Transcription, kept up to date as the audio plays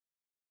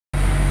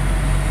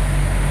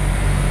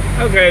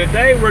Okay,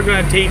 today we're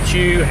going to teach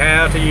you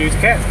how to use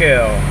cat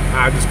scale.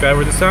 I've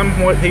discovered that some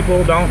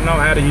people don't know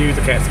how to use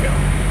a cat scale.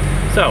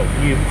 So,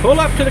 you pull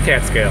up to the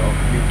cat scale,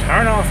 you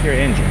turn off your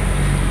engine.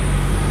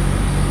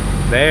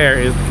 There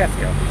is the cat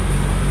scale.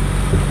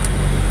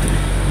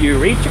 You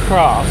reach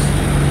across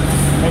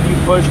and you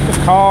push the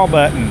call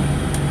button.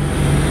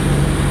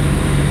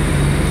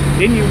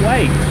 Then you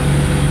wait.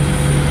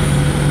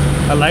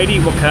 A lady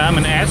will come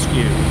and ask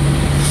you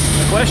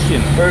a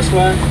question. First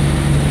one?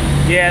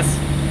 Yes.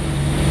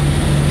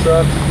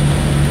 Truck.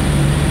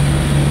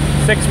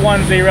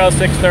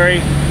 61063.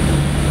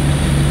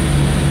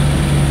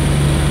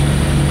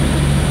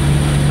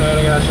 Alright,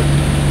 I got you.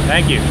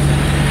 Thank you.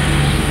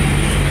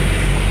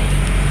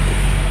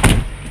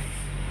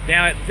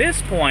 Now at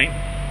this point,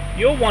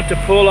 you'll want to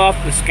pull off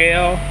the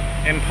scale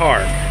and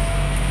park.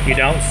 You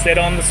don't sit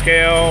on the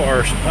scale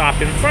or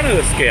stop in front of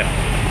the scale.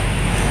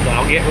 So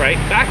I'll get right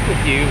back with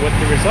you with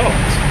the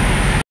results.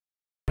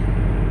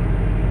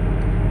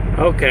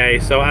 Okay,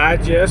 so I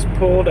just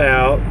pulled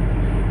out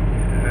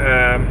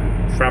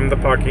from the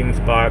parking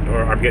spot,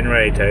 or I'm getting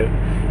ready to.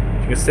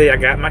 You can see I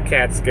got my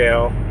cat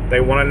scale. They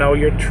want to know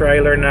your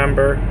trailer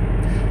number.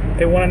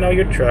 They want to know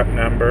your truck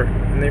number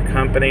and their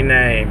company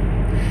name.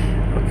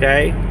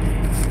 Okay,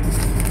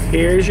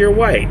 here's your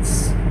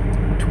weights.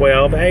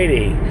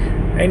 1280.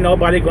 Ain't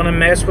nobody gonna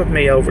mess with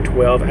me over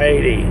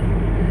 1280.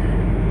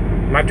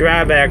 My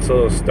drive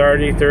axle is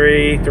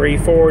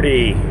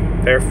 340.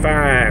 They're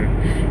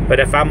fine. But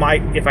if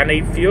I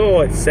need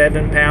fuel at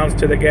 7 pounds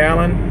to the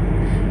gallon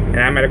and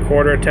I'm at a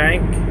quarter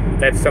tank,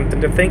 that's something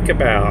to think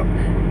about.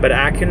 But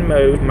I can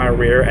move my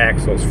rear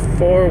axles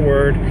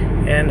forward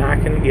and I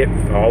can get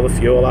all the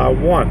fuel I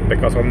want,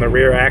 because on the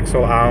rear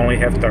axle I only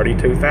have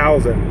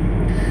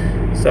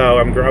 32,000. So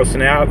I'm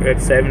grossing out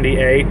at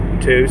 78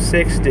 to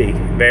 60.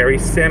 Very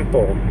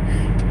simple.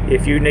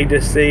 If you need to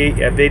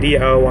see a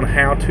video on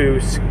how to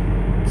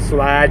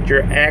slide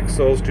your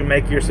axles to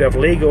make yourself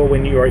legal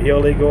when you are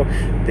illegal,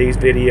 these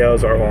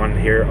videos are on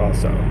here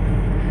also.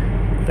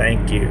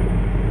 Thank you.